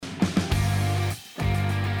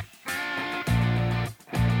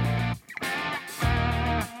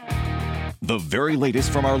The very latest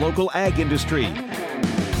from our local ag industry.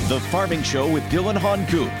 The Farming Show with Dillon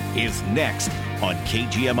Honcoop is next on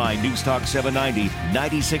KGMI News Talk 790,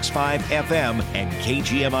 96.5 FM, and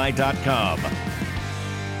KGMI.com.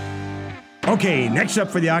 Okay, next up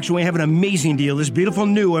for the auction, we have an amazing deal. This beautiful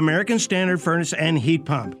new American Standard furnace and heat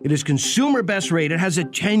pump. It is consumer best rated, has a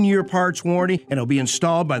 10-year parts warranty, and it'll be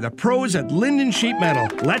installed by the pros at Linden Sheet Metal.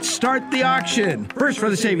 Let's start the auction. First, for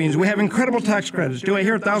the savings, we have incredible tax credits. Do I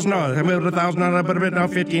hear $1,000? I'm about $1,000, but a bit now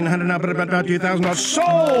 $1,500, now but about $2,000.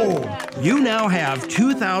 Sold! You now have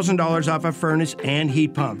 $2,000 off a furnace and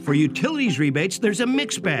heat pump. For utilities rebates, there's a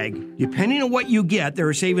mixed bag. Depending on what you get, there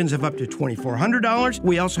are savings of up to $2,400.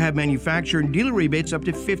 We also have manufacturer and dealer rebates up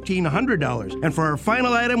to $1,500. And for our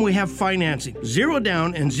final item, we have financing. 0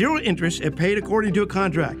 down and 0 interest if paid according to a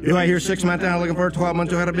contract. Do I hear 6 months down looking for 12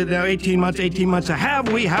 months ahead of bid now, 18 months to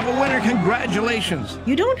have? We have a winner. Congratulations.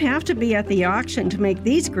 You don't have to be at the auction to make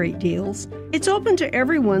these great deals. It's open to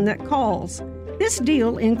everyone that calls. This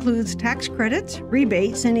deal includes tax credits,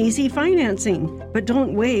 rebates, and easy financing. But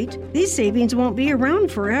don't wait. These savings won't be around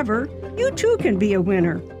forever. You too can be a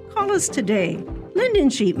winner. Call us today. Linden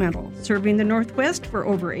Sheet Metal, serving the Northwest for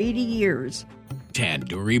over 80 years.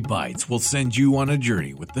 Tandoori Bites will send you on a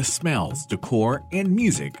journey with the smells, decor, and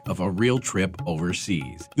music of a real trip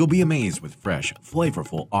overseas. You'll be amazed with fresh,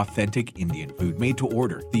 flavorful, authentic Indian food made to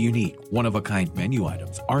order. The unique, one-of-a-kind menu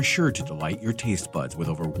items are sure to delight your taste buds with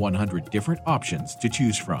over 100 different options to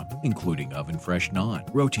choose from, including oven-fresh naan,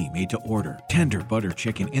 roti made to order, tender butter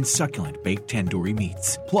chicken, and succulent baked tandoori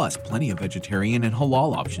meats. Plus, plenty of vegetarian and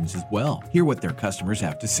halal options as well. Hear what their customers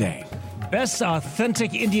have to say. Best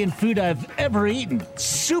authentic Indian food I've ever eaten.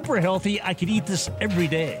 Super healthy. I could eat this every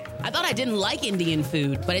day. I thought I didn't like Indian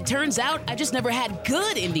food, but it turns out I just never had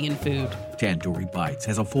good Indian food. Tandoori Bites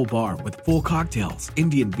has a full bar with full cocktails,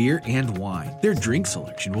 Indian beer, and wine. Their drink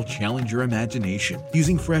selection will challenge your imagination,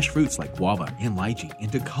 using fresh fruits like guava and lychee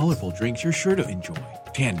into colorful drinks you're sure to enjoy.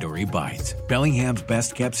 Tandoori Bites, Bellingham's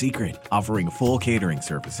best-kept secret, offering full catering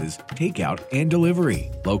services, takeout, and delivery.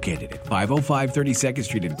 Located at 505 32nd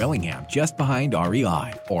Street in Bellingham, just behind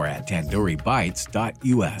REI, or at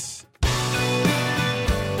tandooribites.us.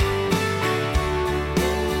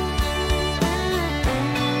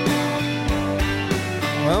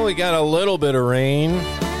 Well, we got a little bit of rain.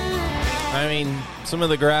 I mean, some of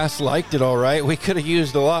the grass liked it all right. We could have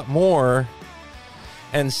used a lot more.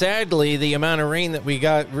 And sadly, the amount of rain that we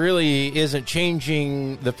got really isn't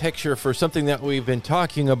changing the picture for something that we've been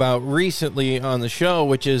talking about recently on the show,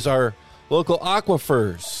 which is our local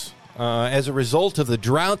aquifers. As a result of the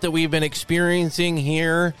drought that we've been experiencing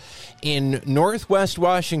here in Northwest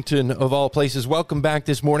Washington, of all places. Welcome back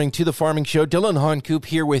this morning to the Farming Show. Dillon Honcoop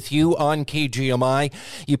here with you on KGMI.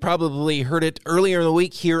 You probably heard it earlier in the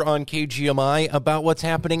week here on KGMI about what's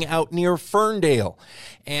happening out near Ferndale.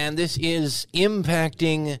 And this is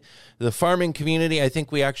impacting the farming community. I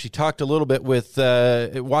think we actually talked a little bit with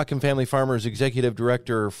Whatcom Family Farmers Executive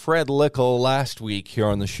Director Fred Lickle last week here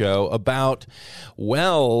on the show about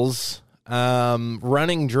wells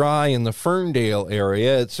running dry in the Ferndale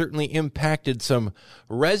area. It certainly impacted some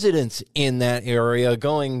residents in that area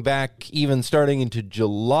going back even starting into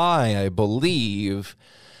July, I believe,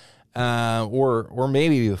 or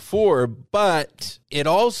maybe before, but it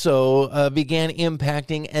also began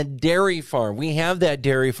impacting a dairy farm. We have that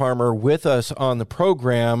dairy farmer with us on the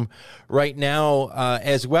program right now,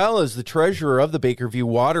 as well as the treasurer of the Bakerview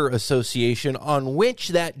Water Association, on which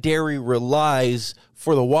that dairy relies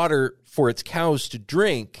for the water for its cows to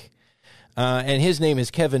drink. And his name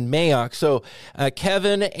is Kevin Mayock. So,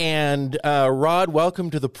 Kevin and Rod, welcome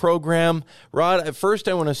to the program. Rod, at first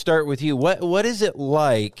I want to start with you. What is it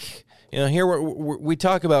like? You know, here we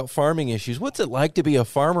talk about farming issues. What's it like to be a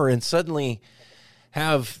farmer and suddenly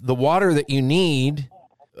have the water that you need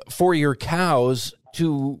for your cows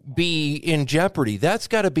to be in jeopardy? That's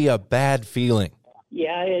got to be a bad feeling.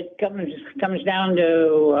 Yeah, it comes down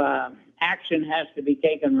to action has to be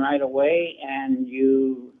taken right away, and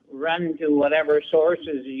you run to whatever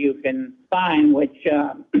sources you can find, which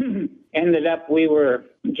ended up we were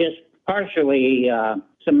just partially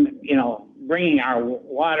bringing our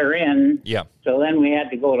water in. Yeah. So then we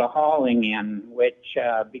had to go to hauling in, which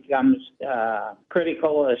becomes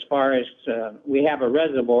critical as far as we have a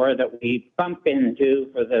reservoir that we pump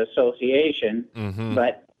into for the association,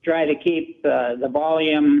 but try to keep the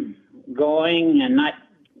volume going and not,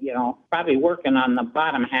 probably working on the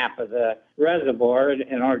bottom half of the reservoir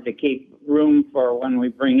in order to keep room for when we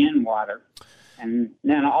bring in water. And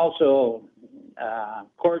then also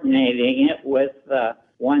coordinating it with the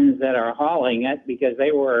ones that are hauling it because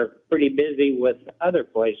they were pretty busy with other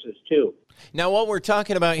places too. Now, what we're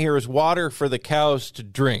talking about here is water for the cows to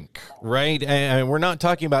drink, right? And we're not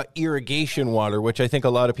talking about irrigation water, which I think a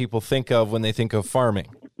lot of people think of when they think of farming.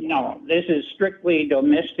 No, this is strictly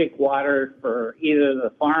domestic water for either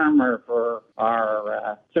the farm or for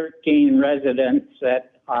our 13 residents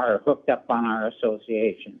that are hooked up on our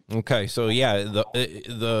association. Okay, so yeah,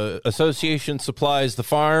 the association supplies the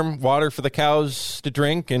farm water for the cows to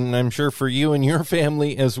drink, and I'm sure for you and your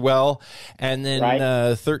family as well. And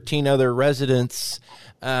then 13 other residences,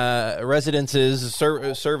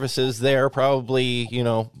 services there, probably,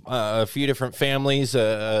 a few different families,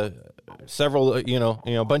 several,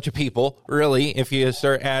 a bunch of people, really, if you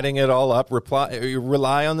start adding it all up,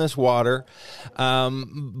 rely on this water.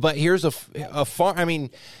 But here's a farm. I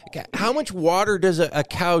mean, how much water does a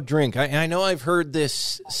cow drink? I know I've heard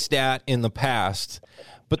this stat in the past,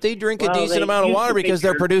 but they drink a decent amount of water because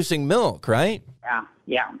they're producing milk, right?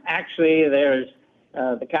 Yeah. Actually, there's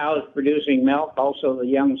the cows producing milk, also the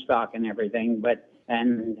young stock and everything,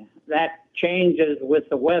 and that changes with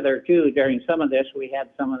the weather too. During some of this, we had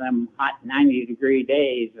some of them hot 90-degree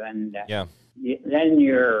days, and then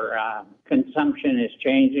your consumption is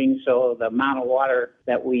changing, so the amount of water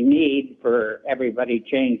that we need for everybody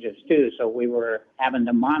changes too. So we were having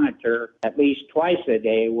to monitor at least twice a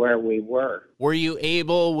day where we were. Were you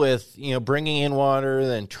able, with bringing in water,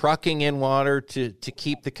 then trucking in water to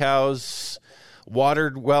keep the cows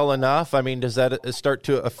watered well enough? I mean, does that start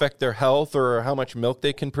to affect their health or how much milk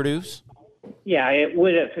they can produce? Yeah, it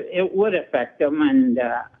would affect them, and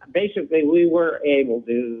basically we were able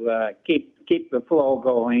to keep the flow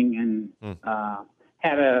going, and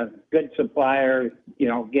had a good supplier,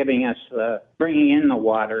 giving us bringing in the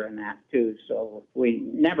water and that too. So we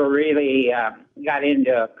never really got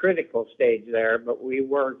into a critical stage there, but we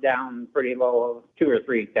were down pretty low 2 or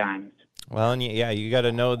 3 times. Well, and you got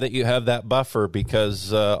to know that you have that buffer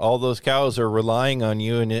because all those cows are relying on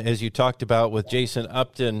you. And as you talked about with Jason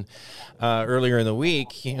Upton earlier in the week,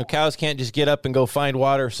 cows can't just get up and go find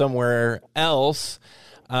water somewhere else.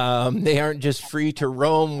 They aren't just free to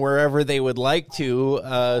roam wherever they would like to.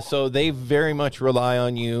 So they very much rely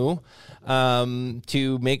on you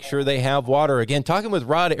to make sure they have water. Again, talking with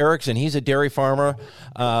Rod Erickson, he's a dairy farmer,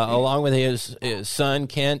 along with his son,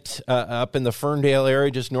 Kent, up in the Ferndale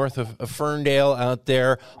area, just north of Ferndale out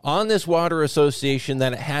there, on this water association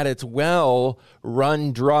that had its well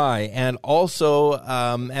run dry. And also,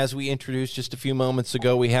 as we introduced just a few moments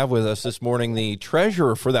ago, we have with us this morning the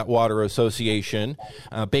treasurer for that water association,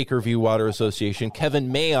 Bakerview Water Association,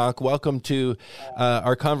 Kevin Mayock. Welcome to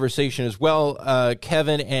our conversation as well,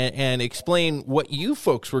 Kevin, and explain what you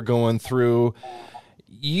folks were going through.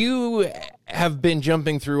 You have been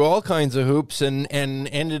jumping through all kinds of hoops and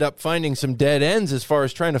ended up finding some dead ends as far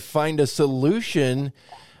as trying to find a solution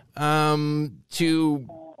to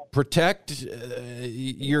protect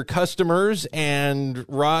your customers and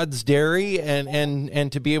Rod's Dairy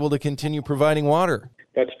and to be able to continue providing water.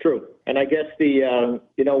 That's true. And I guess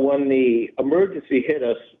when the emergency hit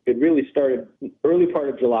us, it really started early part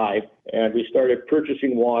of July, and we started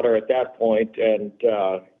purchasing water at that point. And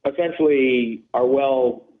essentially,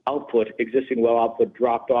 our existing well output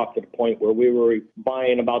dropped off to the point where we were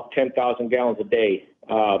buying about 10,000 gallons a day.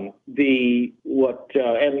 The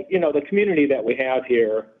community that we have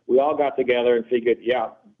here, we all got together and figured,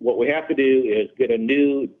 what we have to do is get a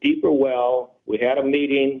new, deeper well. We had a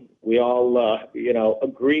meeting. We all,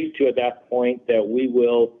 agreed to at that point that we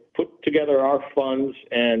will put together our funds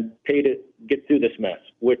and pay to get through this mess,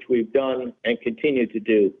 which we've done and continue to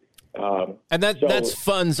do. And that's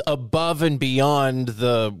funds above and beyond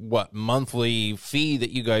the monthly fee that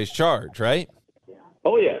you guys charge, right?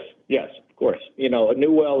 Oh, yes, of course. A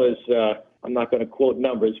new well is, I'm not going to quote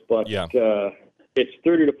numbers, but it's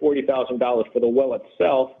 $30,000 to $40,000 for the well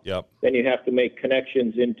itself. Yep. Then you have to make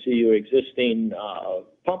connections into your existing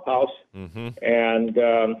pump house. Mm-hmm. And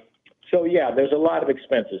there's a lot of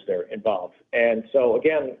expenses there involved. And so,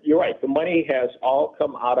 again, you're right. The money has all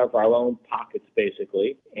come out of our own pockets,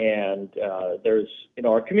 basically. And there's,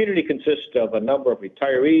 our community consists of a number of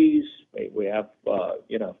retirees. We have,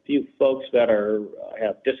 a few folks that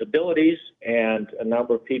have disabilities, and a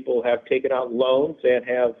number of people have taken out loans and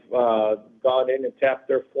have gone in and tapped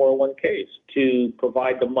their 401ks to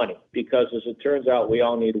provide the money, because as it turns out, we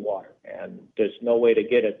all need water, and there's no way to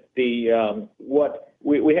get it.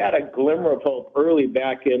 We had a glimmer of hope early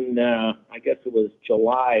back in, I guess it was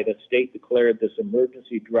July. The state declared this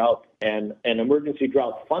emergency drought and emergency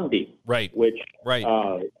drought funding. Right. Which, right.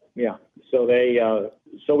 So they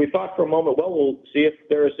So we thought for a moment, well, we'll see if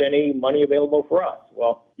there's any money available for us.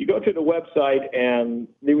 Well, you go to the website, and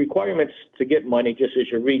the requirements to get money, just as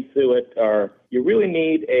you read through it, are you really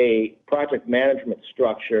need a project management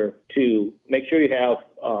structure to make sure you have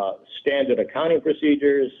standard accounting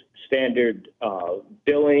procedures, standard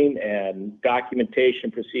billing and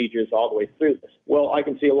documentation procedures all the way through this. Well, I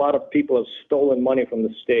can see a lot of people have stolen money from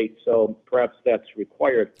the state, so perhaps that's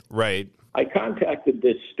required. Right. I contacted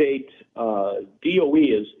the state. DOE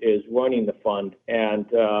is running the fund, and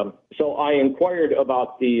so I inquired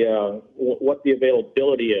about the what the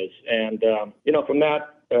availability is, and from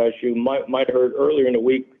that, as you might have heard earlier in the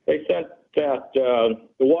week, they said that the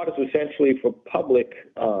water is essentially for public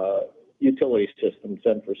utility systems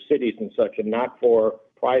and for cities and such, and not for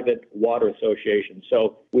private water associations.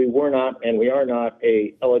 So we were not, and we are not,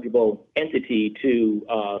 a eligible entity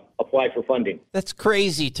to apply for funding. That's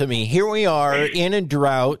crazy to me. Here we are in a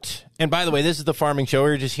drought. And by the way, this is the Farming Show. We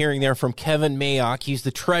were just hearing there from Kevin Mayock. He's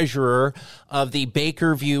the treasurer of the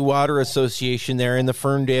Bakerview Water Association there in the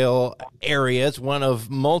Ferndale area. It's one of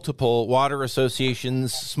multiple water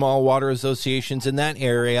associations, small water associations in that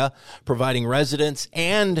area, providing residents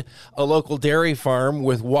and a local dairy farm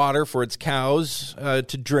with water for its cows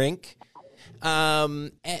to drink.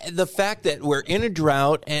 The fact that we're in a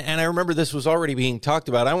drought, and I remember this was already being talked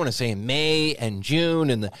about, I want to say in May and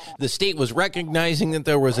June, and the state was recognizing that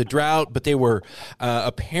there was a drought, but they were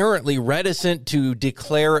apparently reticent to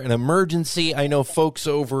declare an emergency. I know folks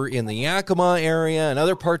over in the Yakima area and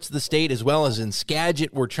other parts of the state, as well as in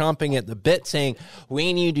Skagit, were chomping at the bit saying,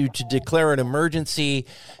 we need you to declare an emergency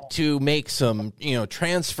to make some,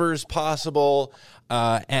 transfers possible,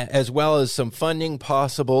 as well as some funding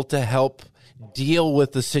possible to help deal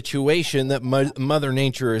with the situation that Mother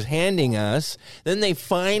Nature is handing us. Then they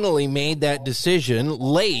finally made that decision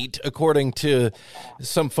late, according to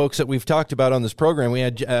some folks that we've talked about on this program. We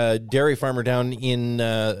had a dairy farmer down in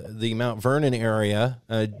the Mount Vernon area,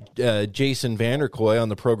 Jason Vanderkoy, on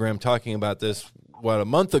the program talking about this, a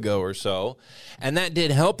month ago or so, and that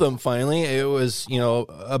did help them finally. It was,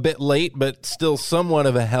 a bit late, but still somewhat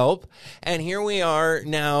of a help. And here we are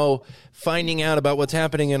now finding out about what's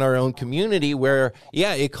happening in our own community where,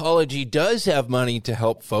 Ecology does have money to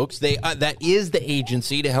help folks. That is the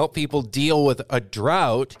agency to help people deal with a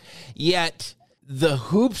drought, yet the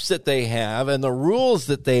hoops that they have and the rules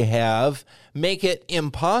that they have make it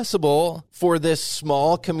impossible for this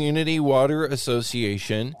small community water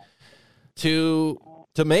association to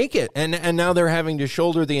make it. And now they're having to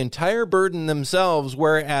shoulder the entire burden themselves,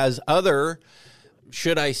 whereas other,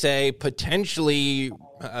 should I say, potentially,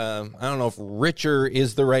 I don't know if richer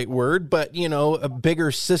is the right word, but,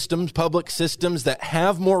 bigger systems, public systems that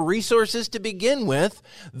have more resources to begin with,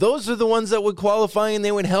 those are the ones that would qualify and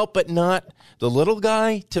they would help, but not the little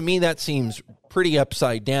guy. To me, that seems pretty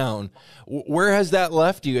upside down. Where has that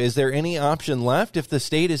left you? Is there any option left if the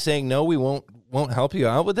state is saying, no, we won't help you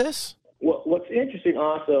out with this? Well, what's interesting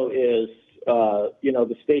also is,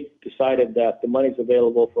 the state decided that the money's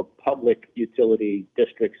available for public utility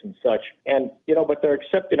districts and such, and, but they're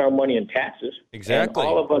accepting our money in taxes. Exactly. And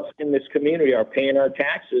all of us in this community are paying our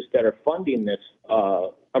taxes that are funding this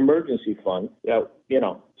emergency fund.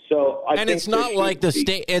 So I think it's not like the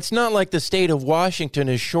state. It's not like the state of Washington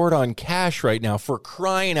is short on cash right now. For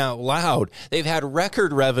crying out loud, they've had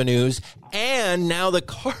record revenues, and now the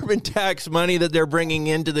carbon tax money that they're bringing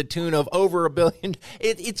in to the tune of over $1 billion.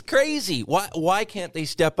 It's crazy. Why can't they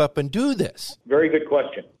step up and do this? Very good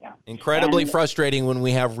question. Yeah. Incredibly frustrating when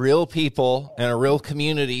we have real people and a real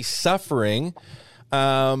community suffering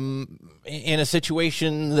in a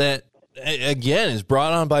situation that, again, is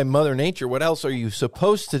brought on by Mother Nature. What else are you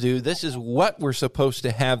supposed to do? This is what we're supposed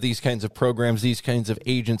to have these kinds of programs, these kinds of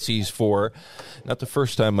agencies for. Not the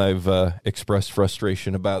first time I've expressed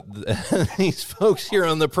frustration about these folks here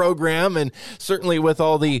on the program, and certainly with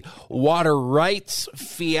all the water rights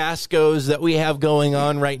fiascos that we have going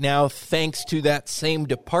on right now, thanks to that same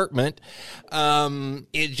department.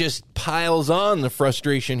 It just piles on the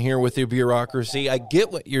frustration here with the bureaucracy. I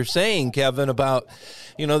get what you're saying, Kevin, about,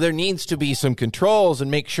 there needs to be some controls and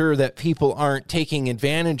make sure that people aren't taking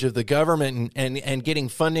advantage of the government and getting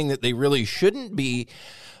funding that they really shouldn't be.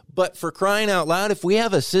 But for crying out loud, if we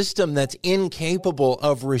have a system that's incapable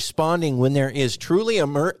of responding when there is truly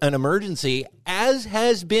an emergency, as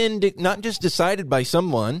has been not just decided by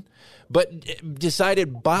someone, but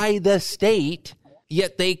decided by the state,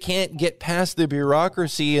 yet they can't get past the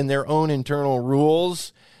bureaucracy and their own internal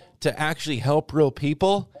rules to actually help real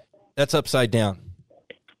people, that's upside down.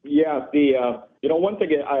 Yeah, One thing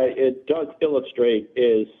it does illustrate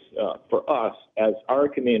is for us as our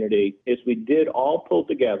community is we did all pull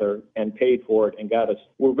together and paid for it and got us.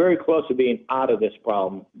 We're very close to being out of this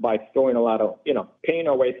problem by throwing a lot of, paying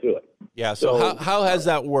our way through it. Yeah. So how has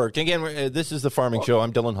that worked? Again, this is the Farming Show.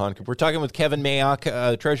 I'm Dillon Honcoop. We're talking with Kevin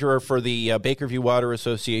Mayock, treasurer for the Bakerview Water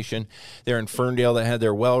Association there in Ferndale that had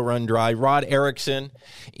their well run dry. Rod Erickson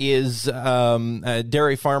is a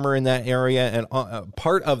dairy farmer in that area, and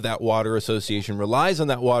part of that water association relies on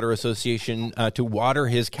that water association to water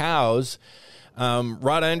his cows.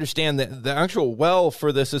 Rod, I understand that the actual well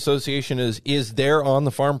for this association is there on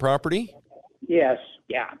the farm property? Yes.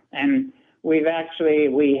 Yeah. And we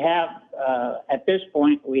have, at this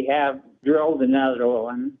point, we have drilled another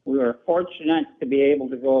one. We were fortunate to be able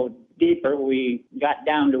to go deeper. We got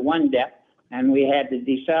down to one depth, and we had to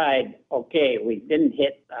decide, okay, we didn't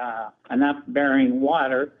hit enough bearing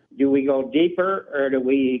water. Do we go deeper, or do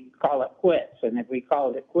we call it quits? And if we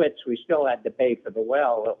called it quits, we still had to pay for the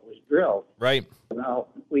well that was drilled. Right. Well,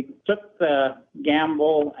 we took the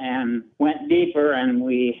gamble and went deeper, and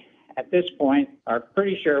we, at this point, are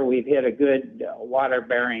pretty sure we've hit a good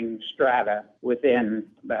water-bearing strata within.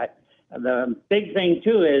 But the big thing,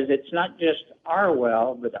 too, is it's not just our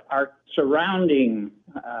well, but our surrounding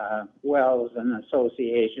wells and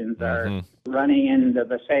associations are running into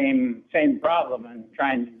the same problem and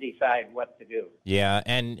trying to decide what to do. Yeah,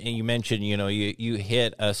 and you mentioned, you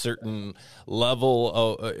hit a certain level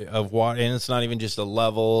of water, and it's not even just a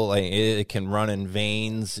level. Like it can run in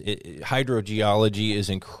veins. Hydrogeology is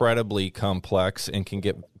incredibly complex and can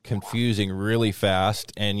get confusing really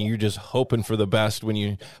fast, and you're just hoping for the best when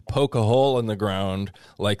you poke a hole in the ground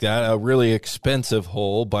like that, a really expensive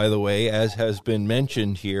hole, by the way, as has been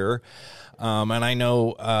mentioned here. And I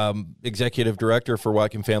know Executive Director for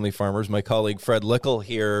Whatcom Family Farmers, my colleague Fred Lickle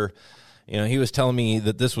here, he was telling me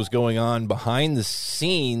that this was going on behind the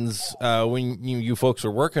scenes when you folks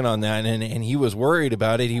were working on that, and he was worried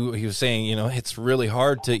about it. He was saying, it's really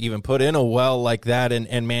hard to even put in a well like that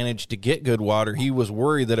and manage to get good water. He was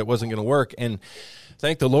worried that it wasn't going to work, and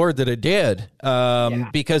thank the Lord that it did,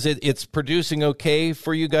 because it's producing okay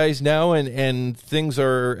for you guys now, and things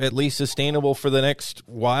are at least sustainable for the next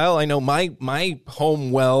while. I know my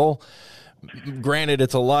home well, granted,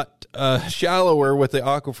 it's a lot shallower with the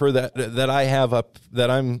aquifer that I have that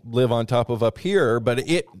I live on top of up here, but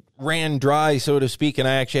it ran dry, so to speak, and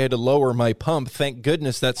I actually had to lower my pump. Thank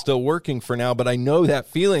goodness that's still working for now, but I know that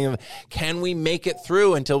feeling of, can we make it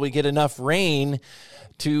through until we get enough rain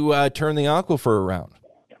to turn the aquifer around?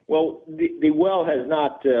 Well, the well has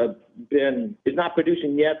not is not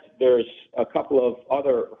producing yet. There's a couple of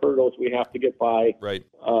other hurdles we have to get by. Right.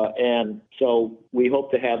 And so we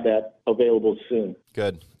hope to have that available soon.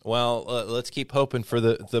 Good. Well, let's keep hoping for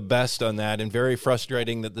the best on that. And very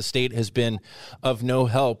frustrating that the state has been of no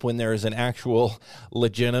help when there is an actual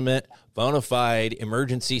legitimate, bona fide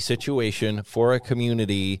emergency situation for a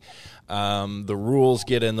community. The rules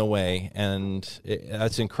get in the way, and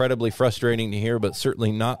that's incredibly frustrating to hear, but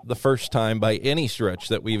certainly not the first time by any stretch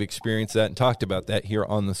that we've experienced that and talked about that here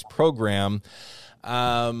on this program.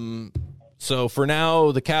 So for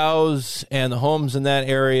now, the cows and the homes in that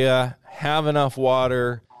area have enough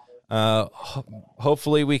water.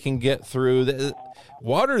 Hopefully we can get through. The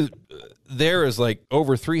water there is like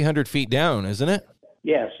over 300 feet down, isn't it?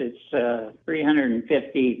 Yes, it's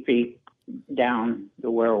 350 feet down to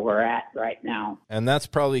where we're at right now. And that's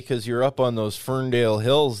probably because you're up on those Ferndale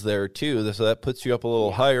hills there, too. So that puts you up a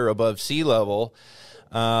little higher above sea level.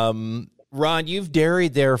 Rod, you've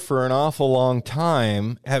dairied there for an awful long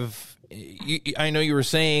time. I know you were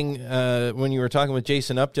saying when you were talking with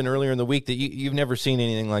Jason Upton earlier in the week that you've never seen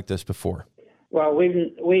anything like this before. Well,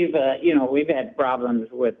 we've had problems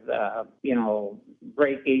with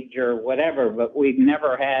breakage or whatever, but we've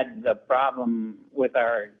never had the problem with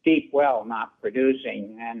our deep well not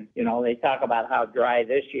producing. And they talk about how dry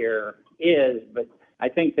this year is, but I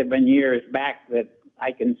think there've been years back that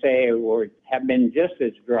I can say have been just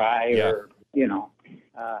as dry, or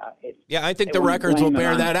I think the records will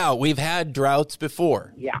bear that out. We've had droughts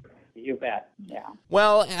before. Yeah, you bet. Yeah.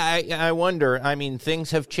 Well, I wonder,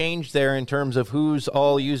 things have changed there in terms of who's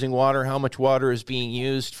all using water, how much water is being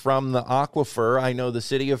used from the aquifer. I know the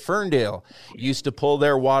city of Ferndale used to pull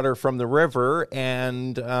their water from the river,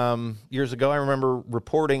 and years ago, I remember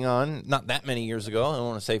reporting on, not that many years ago, I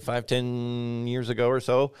want to say 5-10 years ago or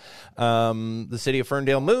so, the city of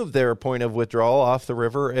Ferndale moved their point of withdrawal off the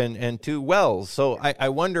river and to wells. So I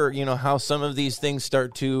wonder, how some of these things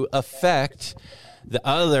start to affect the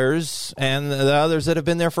others and the others that have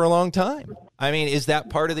been there for a long time. Is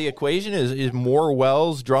that part of the equation? Is more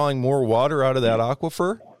wells drawing more water out of that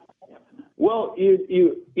aquifer? Well,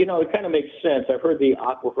 you know, it kind of makes sense. I've heard the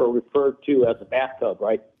aquifer referred to as a bathtub,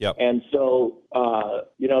 right? Yep. And so,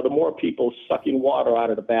 you know, the more people sucking water out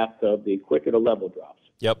of the bathtub, the quicker the level drops.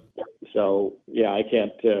 Yep. So, yeah, I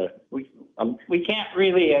can't. We can't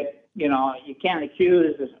really, you know, you can't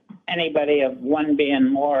accuse anybody of one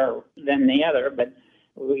being more than the other, but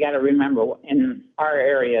we got to remember in our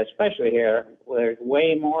area, especially here, there's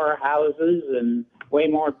way more houses and way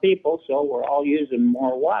more people, so we're all using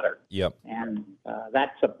more water. Yep. And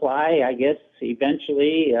that supply, I guess,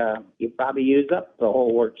 eventually you probably use up the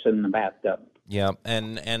whole works in the bathtub. Yeah,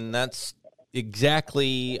 and that's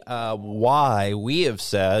exactly why we have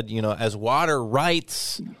said, you know, as water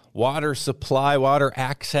rights, water supply, water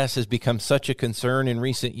access has become such a concern in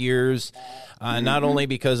recent years, not only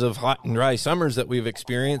because of hot and dry summers that we've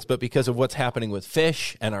experienced, but because of what's happening with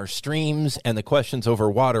fish and our streams and the questions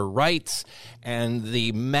over water rights and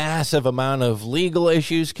the massive amount of legal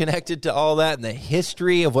issues connected to all that and the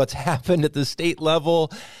history of what's happened at the state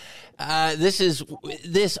level.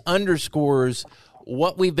 This underscores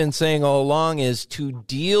what we've been saying all along is to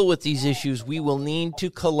deal with these issues, we will need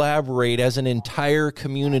to collaborate as an entire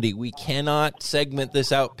community. We cannot segment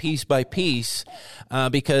this out piece by piece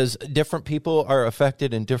because different people are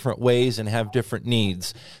affected in different ways and have different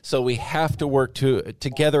needs. So we have to work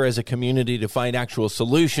together as a community to find actual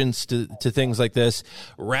solutions to things like this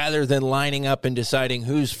rather than lining up and deciding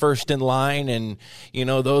who's first in line and, you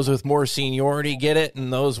know, those with more seniority get it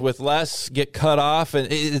and those with less get cut off. And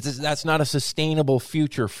that's not a sustainable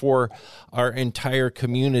future for our entire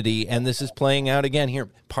community. And this is playing out again here.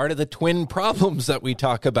 Part of the twin problems that we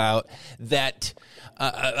talk about that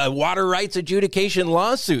a water rights adjudication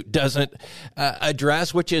lawsuit doesn't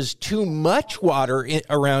address, which is too much water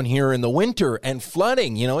around here in the winter and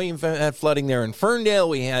flooding. You know, we had flooding there in Ferndale.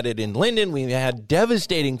 We had it in Linden. We had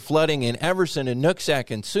devastating flooding in Everson and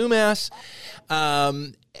Nooksack and Sumas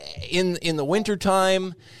in the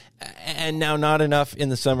wintertime. And now not enough in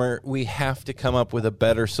the summer. We have to come up with a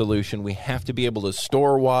better solution. We have to be able to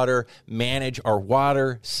store water, manage our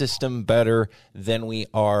water system better than we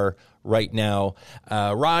are right now.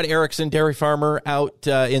 Rod Erickson, dairy farmer out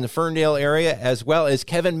in the Ferndale area, as well as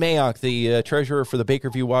Kevin Mayock, the treasurer for the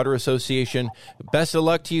Bakerview Water Association. Best of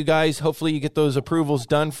luck to you guys. Hopefully you get those approvals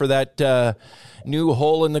done for that new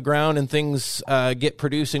hole in the ground and things get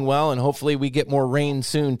producing well, and hopefully we get more rain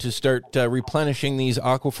soon to start replenishing these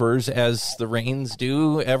aquifers as the rains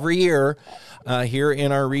do every year here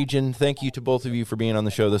in our region. Thank you to both of you for being on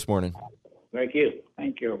the show this morning. Thank you.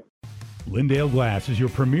 Thank you. Lindale Glass is your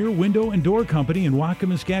premier window and door company in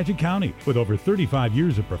Whatcom and Skagit County. With over 35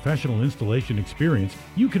 years of professional installation experience,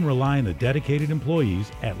 you can rely on the dedicated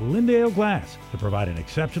employees at Lindale Glass to provide an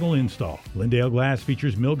exceptional install. Lindale Glass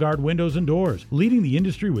features Milgard windows and doors, leading the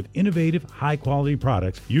industry with innovative, high-quality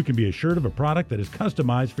products. You can be assured of a product that is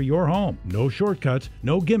customized for your home. No shortcuts,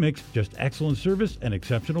 no gimmicks, just excellent service and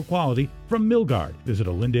exceptional quality from Milgard. Visit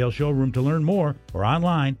a Lindale showroom to learn more or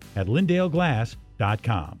online at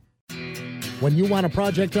lindaleglass.com. When you want a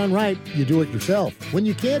project done right, you do it yourself. When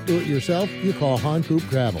you can't do it yourself, you call Honcoop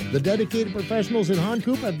Gravel. The dedicated professionals in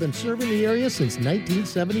Honcoop have been serving the area since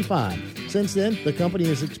 1975. Since then, the company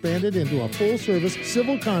has expanded into a full-service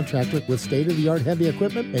civil contractor with state-of-the-art heavy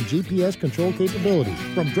equipment and GPS control capabilities.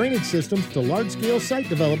 From drainage systems to large-scale site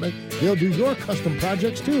development, they'll do your custom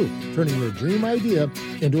projects too, turning your dream idea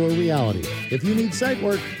into a reality. If you need site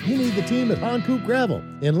work, you need the team at Honcoop Gravel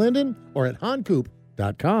in Linden or at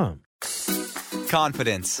honcoop.com.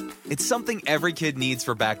 Confidence. It's something every kid needs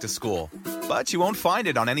for back to school, but you won't find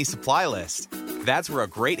it on any supply list. That's where a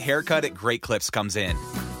great haircut at Great Clips comes in.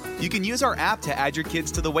 You can use our app to add your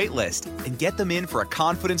kids to the wait list and get them in for a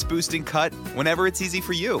confidence-boosting cut whenever it's easy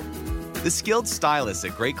for you. The skilled stylists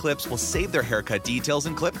at Great Clips will save their haircut details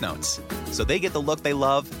in clip notes, so they get the look they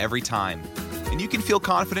love every time. And you can feel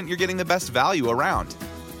confident you're getting the best value around.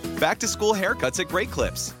 Back to school haircuts at Great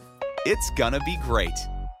Clips. It's gonna be great.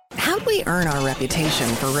 How'd we earn our reputation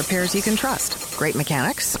for repairs you can trust? Great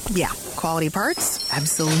mechanics? Yeah. Quality parts?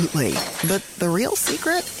 Absolutely. But the real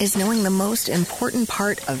secret is knowing the most important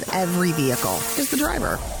part of every vehicle is the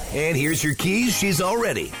driver. And here's your keys. She's all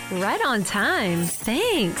ready. Right on time.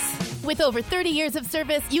 Thanks. With over 30 years of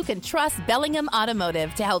service, you can trust Bellingham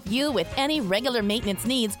Automotive to help you with any regular maintenance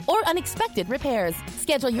needs or unexpected repairs.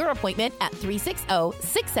 Schedule your appointment at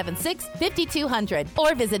 360-676-5200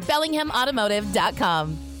 or visit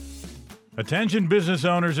BellinghamAutomotive.com. Attention business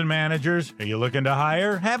owners and managers. Are you looking to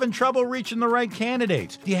hire? Having trouble reaching the right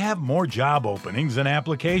candidates? Do you have more job openings than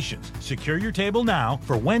applications? Secure your table now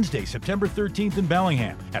for Wednesday, September 13th in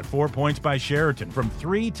Bellingham at 4 Points by Sheraton from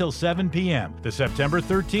 3 till 7 p.m. The September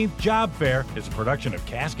 13th Job Fair is a production of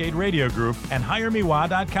Cascade Radio Group and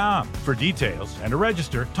HireMeWa.com. For details and to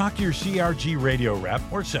register, talk to your CRG radio rep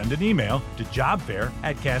or send an email to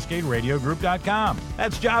jobfair@cascaderadiogroup.com.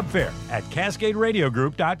 That's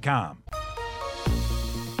jobfair@cascaderadiogroup.com.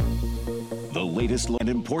 The latest and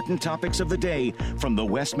important topics of the day from the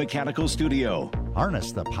West Mechanical Studio.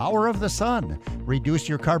 Harness the power of the sun, reduce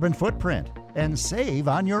your carbon footprint, and save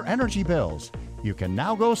on your energy bills. You can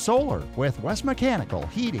now go solar with West Mechanical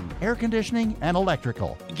Heating, Air Conditioning, and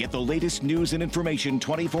Electrical. Get the latest news and information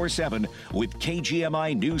 24/7 with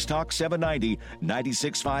KGMI News Talk 790,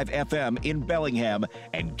 96.5 FM in Bellingham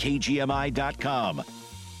and KGMI.com.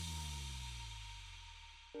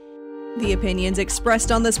 The opinions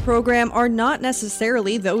expressed on this program are not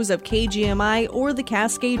necessarily those of KGMI or the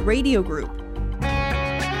Cascade Radio Group.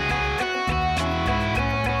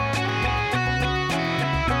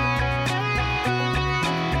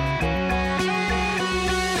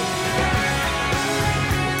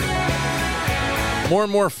 More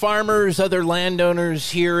and more farmers, other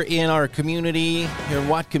landowners here in our community, here in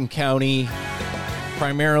Whatcom County,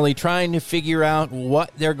 primarily trying to figure out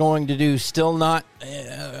what they're going to do. Still not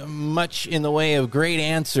much in the way of great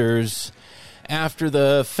answers after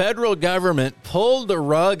the federal government pulled the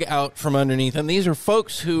rug out from underneath them. These are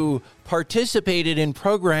folks who participated in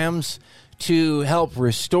programs to help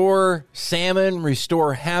restore salmon,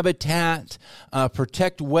 restore habitat,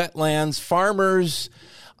 protect wetlands, farmers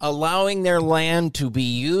allowing their land to be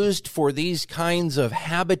used for these kinds of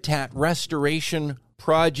habitat restoration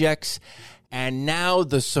projects. And now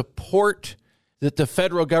the support that the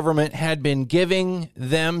federal government had been giving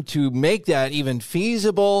them to make that even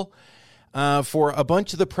feasible for a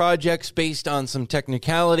bunch of the projects based on some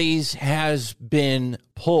technicalities has been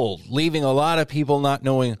pulled, leaving a lot of people not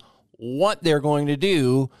knowing what they're going to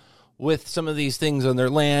do with some of these things on their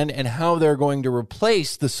land and how they're going to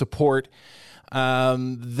replace the support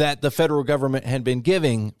that the federal government had been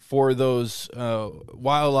giving for those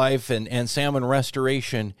wildlife and salmon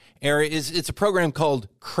restoration areas. It's a program called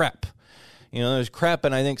CREP. There's CREP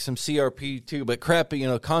and I think some CRP too, but CREP,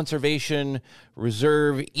 Conservation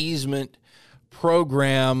Reserve Easement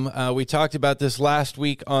Program. We talked about this last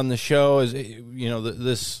week on the show. As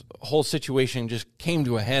this whole situation just came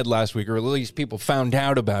to a head last week, or at least people found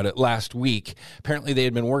out about it last week. Apparently they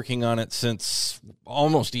had been working on it since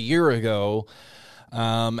almost a year ago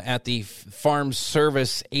at the Farm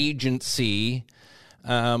Service Agency,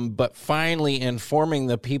 but finally informing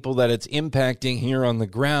the people that it's impacting here on the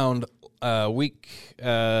ground last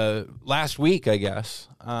week, I guess.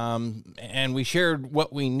 And we shared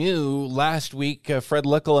what we knew last week, Fred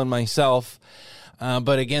Lickle and myself.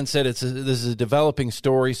 But again, said this is a developing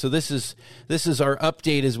story. So this is our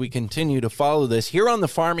update as we continue to follow this here on the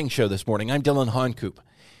Farming Show this morning. I'm Dillon Honcoop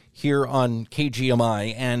here on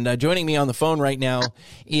KGMI, and joining me on the phone right now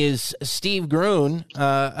is Steve Groen,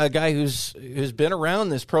 a guy who's been around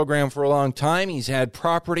this program for a long time. He's had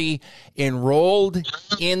property enrolled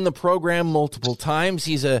in the program multiple times.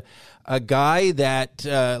 He's a guy that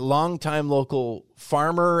longtime local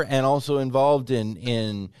farmer and also involved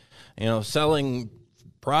in selling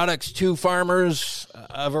products to farmers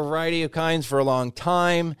of a variety of kinds for a long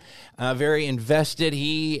time. Very invested,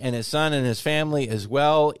 he and his son and his family as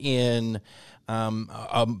well, in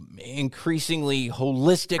increasingly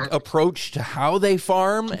holistic approach to how they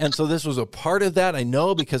farm. And so this was a part of that, I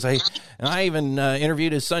know, because I even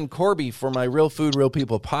interviewed his son Corby for my Real Food, Real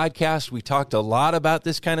People podcast. We talked a lot about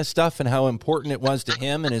this kind of stuff and how important it was to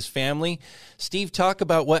him and his family. Steve, talk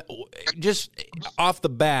about what, just off the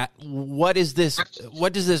bat, what does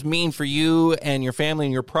this mean for you and your family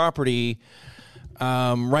and your property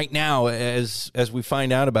right now as we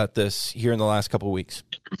find out about this here in the last couple of weeks?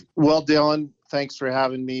 Well, Dillon, thanks for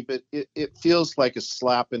having me, but it feels like a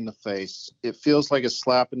slap in the face. It feels like a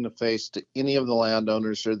slap in the face to any of the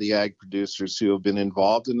landowners or the ag producers who have been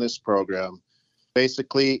involved in this program.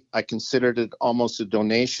 Basically, I considered it almost a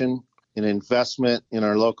donation, an investment in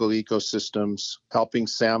our local ecosystems, helping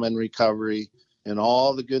salmon recovery, and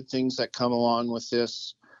all the good things that come along with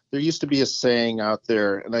this. There used to be a saying out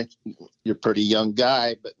there, and you're a pretty young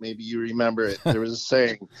guy, but maybe you remember it. There was a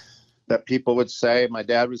saying that people would say, my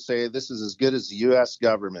dad would say, this is as good as the U.S.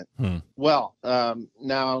 government. Well,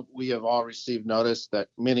 now we have all received notice that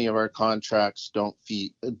many of our contracts don't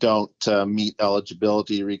meet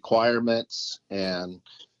eligibility requirements, and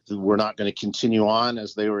we're not going to continue on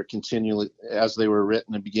as they were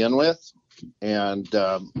written to begin with. And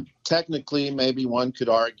technically, maybe one could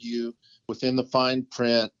argue within the fine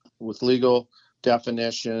print with legal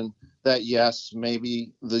definition that, yes,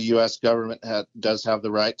 maybe the U.S. government does have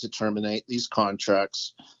the right to terminate these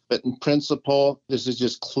contracts. But in principle, this is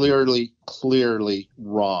just clearly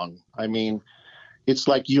wrong. I mean, it's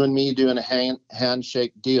like you and me doing a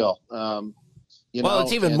handshake deal.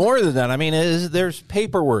 It's even more than that. I mean, there's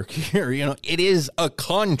paperwork here. It is a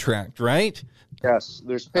contract, right? Yes,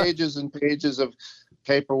 there's pages and pages of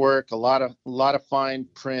paperwork, a lot of fine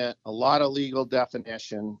print, a lot of legal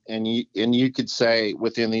definition, and you could say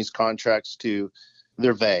within these contracts too,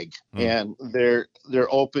 they're vague and they're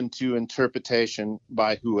open to interpretation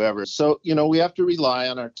by whoever. So we have to rely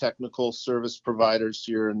on our technical service providers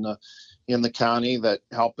here in the county that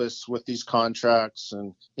help us with these contracts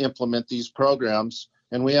and implement these programs.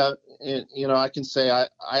 And we have, I can say I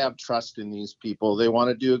have trust in these people. They want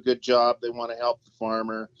to do a good job. They want to help the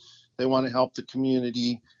farmer. They want to help the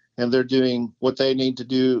community. And they're doing what they need to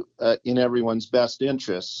do in everyone's best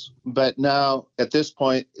interests. But now, at this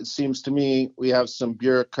point, it seems to me we have some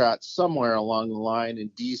bureaucrats somewhere along the line in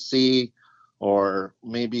D.C. or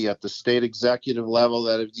maybe at the state executive level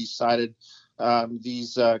that have decided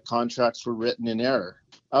these contracts were written in error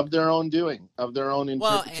of their own doing, of their own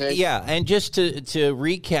interpretation. Well, yeah, and just to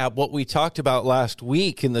recap what we talked about last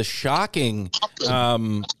week and the shocking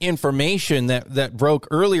information that broke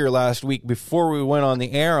earlier last week before we went on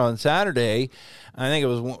the air on Saturday. I think it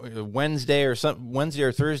was Wednesday or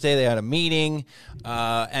Thursday. They had a meeting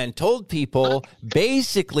and told people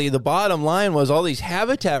basically the bottom line was all these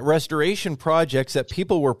habitat restoration projects that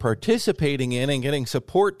people were participating in and getting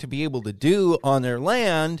support to be able to do on their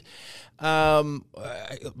land.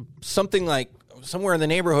 Something like somewhere in the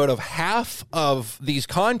neighborhood of half of these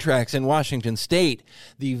contracts in Washington State,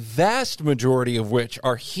 the vast majority of which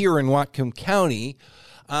are here in Whatcom County,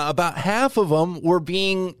 about half of them were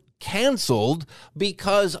being canceled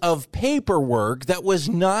because of paperwork that was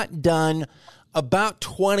not done about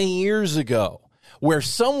 20 years ago, where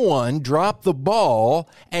someone dropped the ball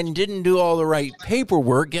and didn't do all the right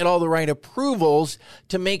paperwork, get all the right approvals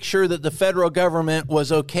to make sure that the federal government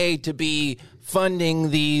was okay to be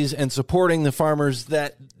funding these and supporting the farmers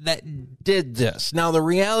that did this. Now, the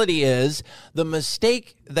reality is the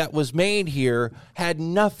mistake that was made here had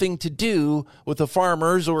nothing to do with the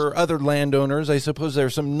farmers or other landowners. I suppose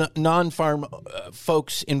there's some non-farm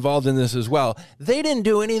folks involved in this as well. They didn't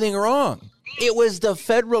do anything wrong. It was the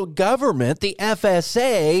federal government, the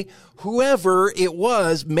FSA, whoever it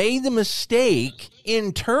was, made the mistake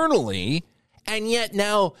internally, and yet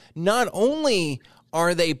now not only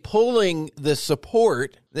are they pulling the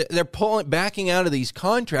support, they're backing out of these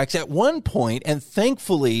contracts at one point, and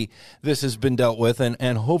thankfully this has been dealt with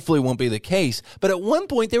and hopefully won't be the case, but at one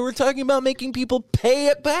point they were talking about making people pay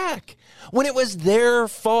it back when it was their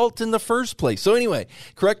fault in the first place. So anyway,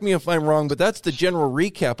 correct me if I'm wrong, but that's the general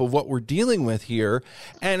recap of what we're dealing with here.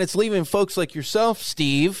 And it's leaving folks like yourself,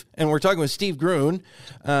 Steve, and we're talking with Steve Groen,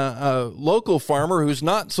 a local farmer who's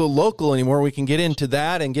not so local anymore. We can get into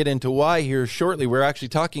that and get into why here shortly. We're actually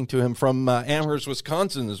talking to him from Amherst,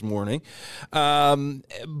 Wisconsin this morning.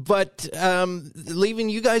 But leaving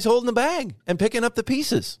you guys holding the bag and picking up the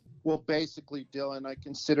pieces. Well, basically, Dillon, I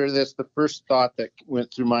consider this the first thought that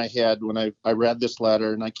went through my head when I read this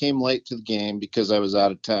letter, and I came late to the game because I was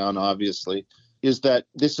out of town, obviously, is that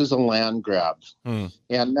this is a land grab. And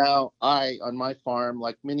now on my farm,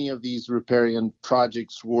 like many of these riparian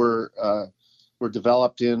projects were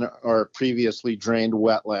developed in or previously drained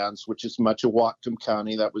wetlands, which is much of Whatcom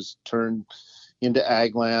County that was turned into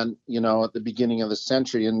ag land, at the beginning of the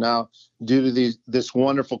century. And now, due to this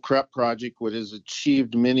wonderful CREP project, which has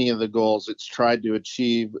achieved many of the goals it's tried to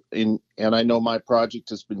achieve, and I know my project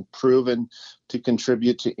has been proven to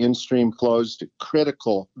contribute to in-stream flows to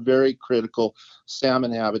critical, very critical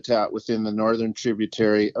salmon habitat within the northern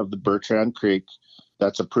tributary of the Bertrand Creek.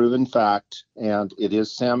 That's a proven fact, and it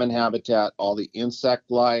is salmon habitat, all the insect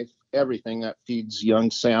life, everything that feeds young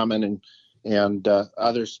salmon and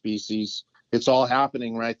other species. It's all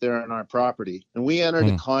happening right there on our property. And we entered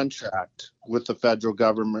a contract with the federal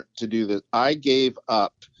government to do this. I gave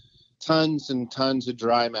up tons and tons of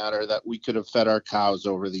dry matter that we could have fed our cows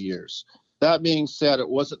over the years. That being said, it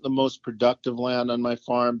wasn't the most productive land on my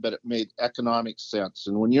farm, but it made economic sense.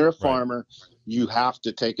 And when you're a farmer, you have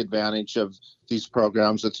to take advantage of these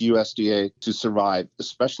programs with USDA to survive,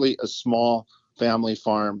 especially a small family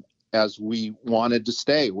farm, as we wanted to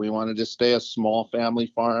stay. We wanted to stay a small family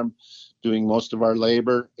farm, doing most of our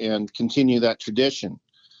labor and continue that tradition.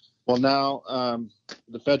 Well, now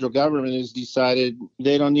the federal government has decided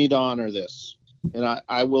they don't need to honor this. And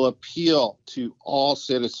I will appeal to all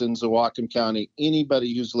citizens of Whatcom County,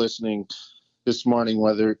 anybody who's listening this morning,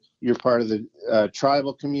 whether you're part of the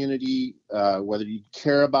tribal community, whether you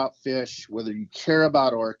care about fish, whether you care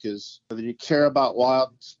about orcas, whether you care about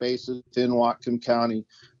wild spaces in Whatcom County,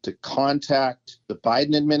 to contact the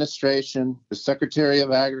Biden administration, the Secretary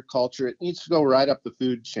of Agriculture. It needs to go right up the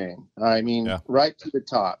food chain. I mean, right to the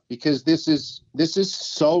top, because this is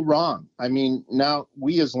so wrong. I mean, now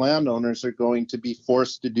we as landowners are going to be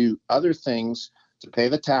forced to do other things to pay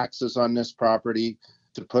the taxes on this property,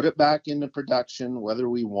 to put it back into production, whether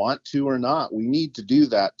we want to or not. We need to do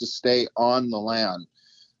that to stay on the land.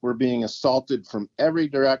 We're being assaulted from every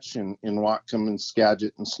direction in Whatcom and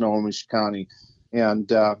Skagit and Snohomish County,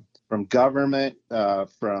 and from government,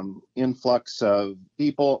 from influx of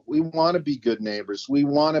people. We want to be good neighbors. We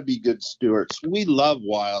want to be good stewards. We love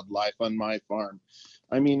wildlife on my farm.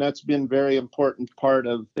 I mean, that's been a very important part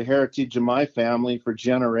of the heritage of my family for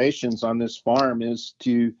generations on this farm, is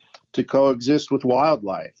to coexist with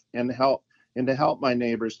wildlife and to help my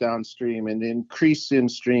neighbors downstream and to increase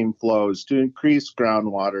in-stream flows, to increase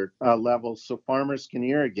groundwater levels so farmers can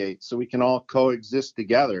irrigate, so we can all coexist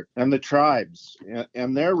together, and the tribes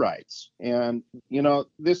and their rights. And, you know,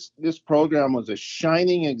 this program was a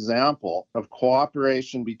shining example of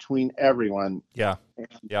cooperation between everyone. Yeah.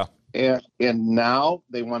 And now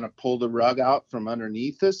they want to pull the rug out from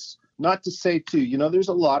underneath us. Not to say, too, you know, there's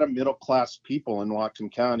a lot of middle-class people in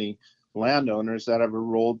Whatcom County, landowners that have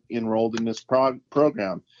enrolled in this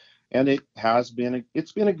program. And it's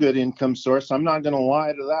been a good income source. I'm not going to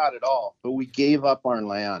lie to that at all. But we gave up our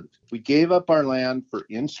land. We gave up our land for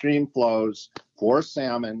in-stream flows, for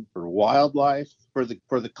salmon, for wildlife, for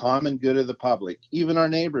the common good of the public. Even our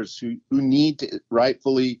neighbors who need to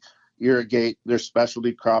rightfully irrigate their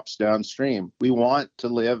specialty crops downstream. We want to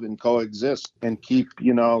live and coexist and keep,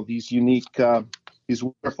 you know, these these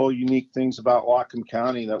wonderful, unique things about Whatcom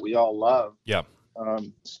County that we all love. Yeah.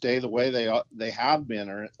 Stay the way they have been,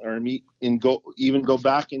 or even go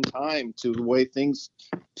back in time to the way things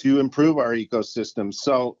to improve our ecosystem.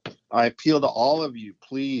 So I appeal to all of you,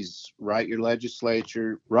 please write your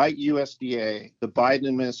legislature, write USDA, the Biden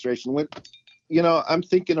administration. You know, I'm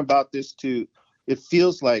thinking about this too. It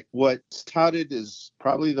feels like what's touted is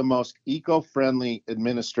probably the most eco-friendly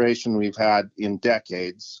administration we've had in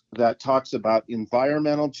decades, that talks about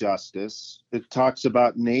environmental justice. It talks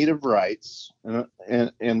about native rights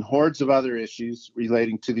and hordes of other issues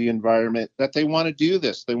relating to the environment, that they want to do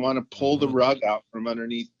this. They want to pull the rug out from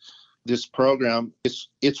underneath this program.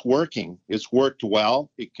 It's working. It's worked well.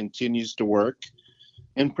 It continues to work.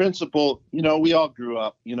 In principle, you know, we all grew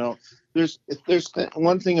up, you know, there's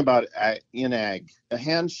one thing about in ag, a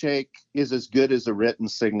handshake is as good as a written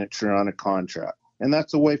signature on a contract. And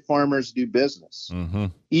that's the way farmers do business. Mm-hmm.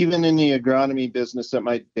 Even in the agronomy business, at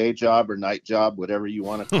my day job or night job, whatever you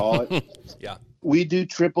want to call it. Yeah. We do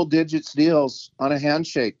triple digits deals on a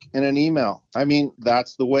handshake and an email. I mean,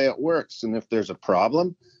 that's the way it works. And if there's a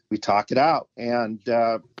problem, we talk it out. And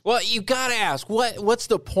well, you got to ask, what's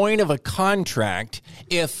the point of a contract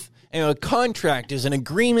if, you know, a contract is an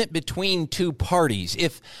agreement between two parties?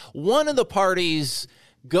 If one of the parties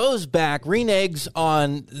goes back, reneges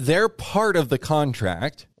on their part of the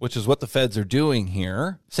contract, which is what the feds are doing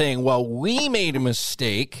here, saying, well, we made a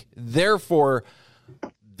mistake, therefore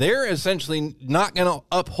they're essentially not going to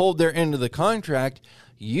uphold their end of the contract.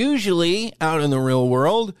 Usually out in the real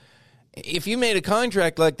world, if you made a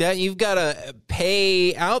contract like that, you've got to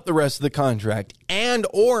pay out the rest of the contract and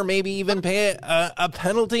or maybe even pay a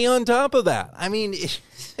penalty on top of that. I mean,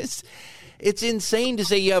 it's insane to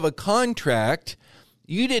say you have a contract,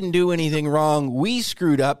 you didn't do anything wrong, we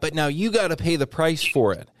screwed up, but now you got to pay the price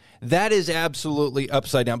for it. That is absolutely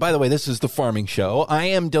upside down. By the way, this is The Farming Show. I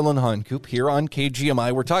am Dillon Honcoop here on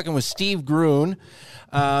KGMI. We're talking with Steve Groen.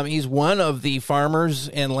 He's one of the farmers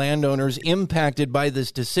and landowners impacted by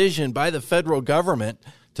this decision by the federal government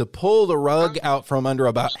to pull the rug out from under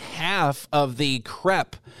about half of the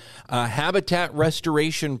CREP habitat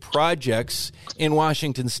restoration projects in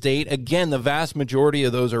Washington State. Again, the vast majority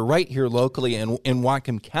of those are right here locally in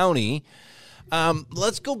Whatcom County.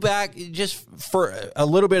 Let's go back just for a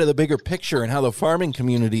little bit of the bigger picture and how the farming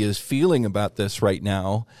community is feeling about this right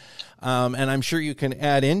now. And I'm sure you can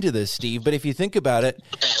add into this, Steve, but if you think about it,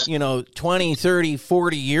 you know, 20, 30,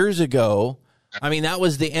 40 years ago, I mean, that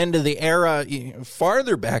was the end of the era.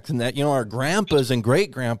 Farther back than that, you know, our grandpas and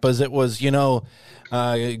great-grandpas, it was, you know,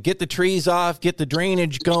 get the trees off, get the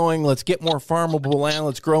drainage going, let's get more farmable land,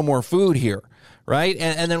 let's grow more food here, right?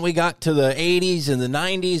 And then we got to the 80s and the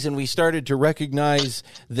 90s, and we started to recognize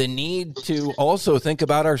the need to also think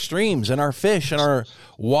about our streams and our fish and our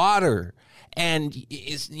water. And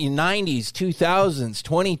it's 90s, 2000s,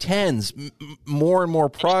 2010s, more and more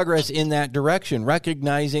progress in that direction,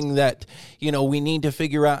 recognizing that, we need to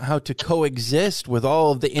figure out how to coexist with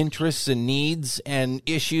all of the interests and needs and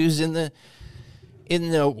issues in a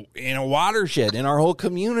watershed, in our whole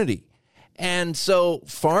community. And so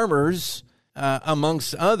farmers,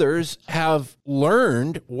 amongst others, have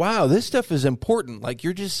learned, wow, this stuff is important, like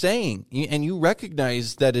you're just saying, and you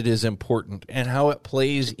recognize that it is important and how it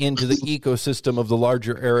plays into the ecosystem of the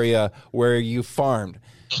larger area where you farmed.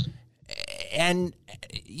 And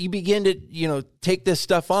you begin to, take this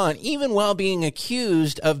stuff on, even while being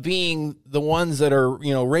accused of being the ones that are,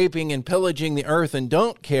 raping and pillaging the earth and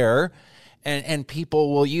don't care. And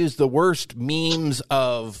people will use the worst memes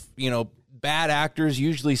of, bad actors,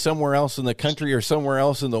 usually somewhere else in the country or somewhere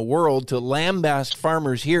else in the world, to lambast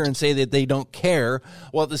farmers here and say that they don't care,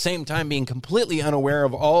 while at the same time being completely unaware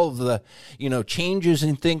of all of the, changes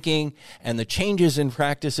in thinking and the changes in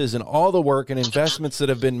practices and all the work and investments that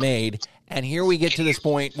have been made. And here we get to this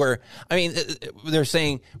point where, they're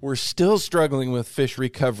saying we're still struggling with fish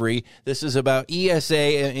recovery. This is about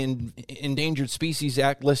ESA, Endangered Species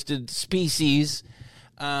Act listed species.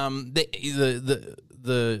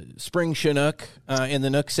 The spring Chinook in the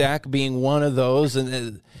Nooksack being one of those,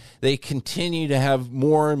 and they continue to have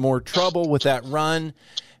more and more trouble with that run.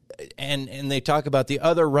 And they talk about the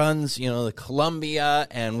other runs, the Columbia,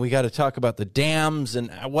 and we got to talk about the dams. And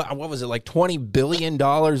what was it, like $20 billion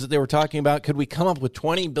that they were talking about? Could we come up with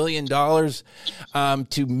 $20 billion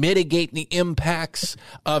to mitigate the impacts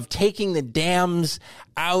of taking the dams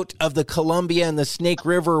out of the Columbia and the Snake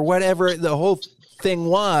River, or whatever the whole thing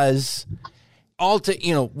was?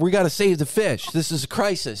 We got to save the fish. This is a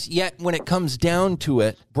crisis. Yet when it comes down to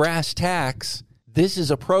it, brass tacks, this is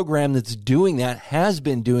a program that's doing that, has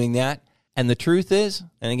been doing that. And the truth is,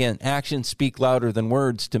 and again, actions speak louder than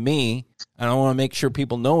words to me. And I want to make sure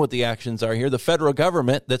people know what the actions are here. The federal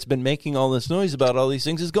government that's been making all this noise about all these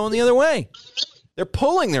things is going the other way. They're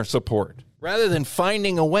pulling their support rather than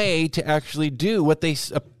finding a way to actually do what they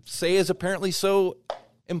say is apparently so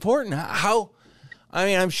important.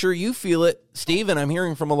 I'm sure you feel it, Steve, and I'm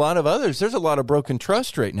hearing from a lot of others. There's a lot of broken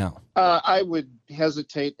trust right now. I would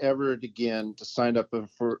hesitate ever again to sign up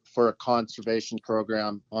for a conservation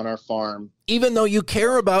program on our farm. Even though you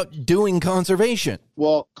care about doing conservation.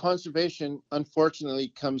 Well, conservation,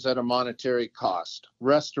 unfortunately, comes at a monetary cost.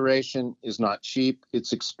 Restoration is not cheap.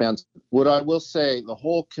 It's expensive. What I will say, the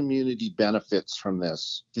whole community benefits from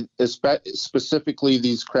this, specifically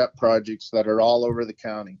these CREP projects that are all over the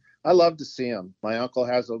county. I love to see them. My uncle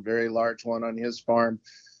has a very large one on his farm.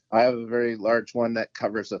 I have a very large one that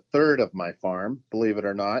covers a third of my farm, believe it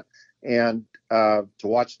or not. And to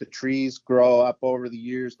watch the trees grow up over the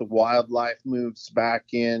years, the wildlife moves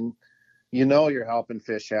back in. You're helping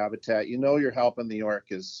fish habitat. You're helping the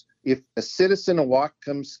orcas. If a citizen of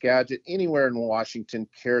Whatcom, Skagit, anywhere in Washington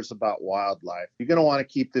cares about wildlife, you're going to want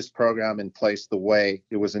to keep this program in place the way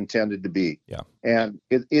it was intended to be. Yeah. And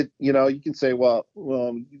you can say, well,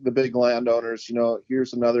 the big landowners,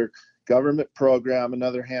 here's another government program,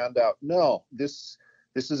 another handout. No, this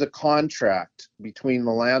is a contract between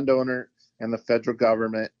the landowner and the federal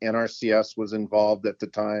government. NRCS was involved at the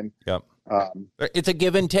time. Yep. It's a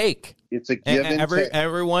give and take. It's a give and take.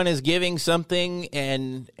 Everyone is giving something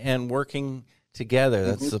and working together.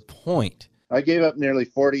 That's the point. I gave up nearly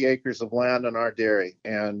 40 acres of land on our dairy,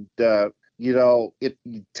 and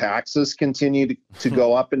taxes continue to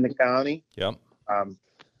go up in the county. Yep.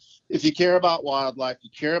 If you care about wildlife, you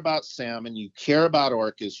care about salmon, you care about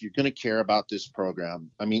orcas, you're going to care about this program.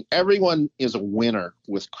 Everyone is a winner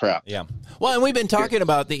with CREP. Yeah. Well, and we've been talking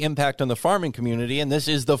about the impact on the farming community, and this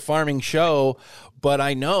is the farming show, but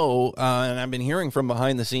I know, and I've been hearing from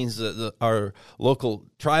behind the scenes, our local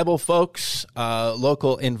tribal folks,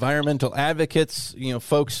 local environmental advocates,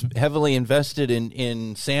 folks heavily invested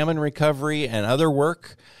in salmon recovery and other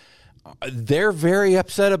work. They're very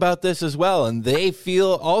upset about this as well, and they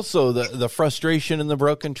feel also the frustration and the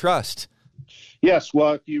broken trust. Yes,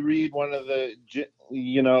 well, if you read one of the,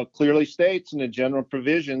 clearly states in the general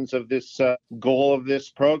provisions of this goal of this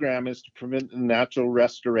program is to prevent the natural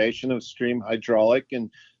restoration of stream hydraulic and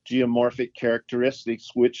geomorphic characteristics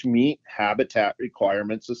which meet habitat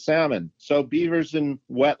requirements of salmon. So beavers in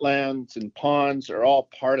wetlands and ponds are all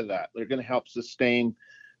part of that. They're going to help sustain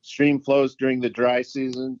stream flows during the dry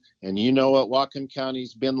season. And you know what Whatcom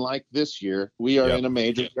County's been like this year. We are in a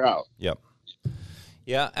major drought. Yep.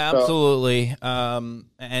 Yeah, absolutely.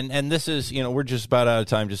 And this is, we're just about out of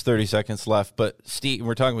time, just 30 seconds left. But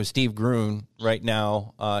we're talking with Steve Groen right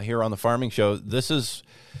now here on the Farming Show. This is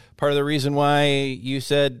part of the reason why you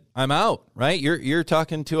said, I'm out, right? You're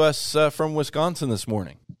talking to us from Wisconsin this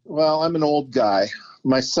morning. Well, I'm an old guy.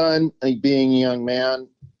 My son, being a young man,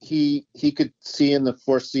 he could see in the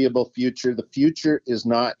foreseeable future, the future is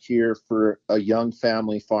not here for a young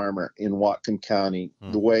family farmer in Whatcom County,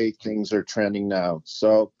 the way things are trending now.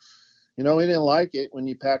 So, we didn't like it when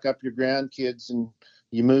you pack up your grandkids and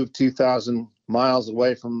you move 2,000 miles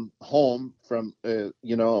away from home, from a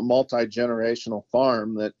multi-generational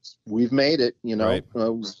farm that we've made it,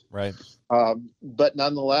 Right. But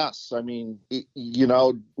nonetheless, I mean,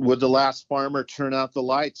 would the last farmer turn out the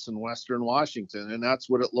lights in Western Washington? And that's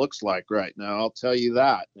what it looks like right now. I'll tell you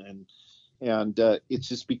that. And it's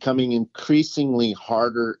just becoming increasingly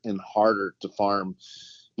harder and harder to farm,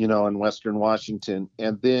 in Western Washington.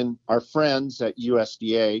 And then our friends at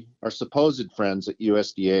USDA, our supposed friends at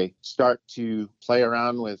USDA, start to play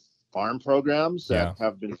around with farm programs that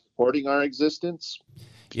have been supporting our existence.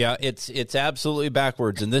 Yeah, it's absolutely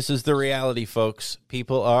backwards, and this is the reality, folks.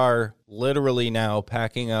 People are literally now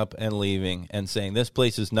packing up and leaving and saying this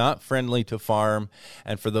place is not friendly to farm,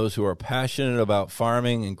 and for those who are passionate about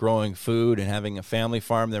farming and growing food and having a family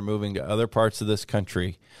farm, they're moving to other parts of this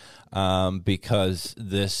country because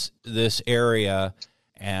this area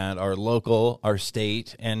and our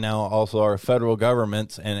state, and now also our federal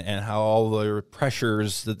government, and how all the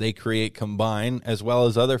pressures that they create combine, as well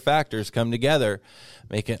as other factors come together,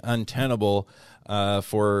 make it untenable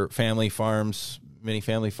for many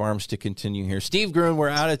family farms to continue here. Steve Groen, we're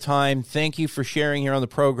out of time. Thank you for sharing here on the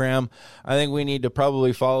program. I think we need to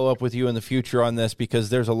probably follow up with you in the future on this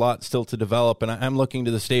because there's a lot still to develop, and I'm looking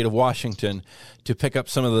to the state of Washington to pick up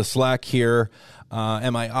some of the slack here.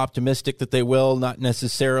 Am I optimistic that they will? Not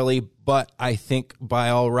necessarily, but I think by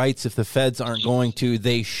all rights, if the feds aren't going to,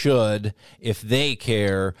 they should, if they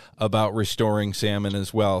care about restoring salmon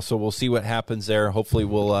as well. So we'll see what happens there. Hopefully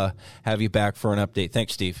we'll have you back for an update.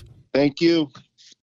 Thanks, Steve. Thank you.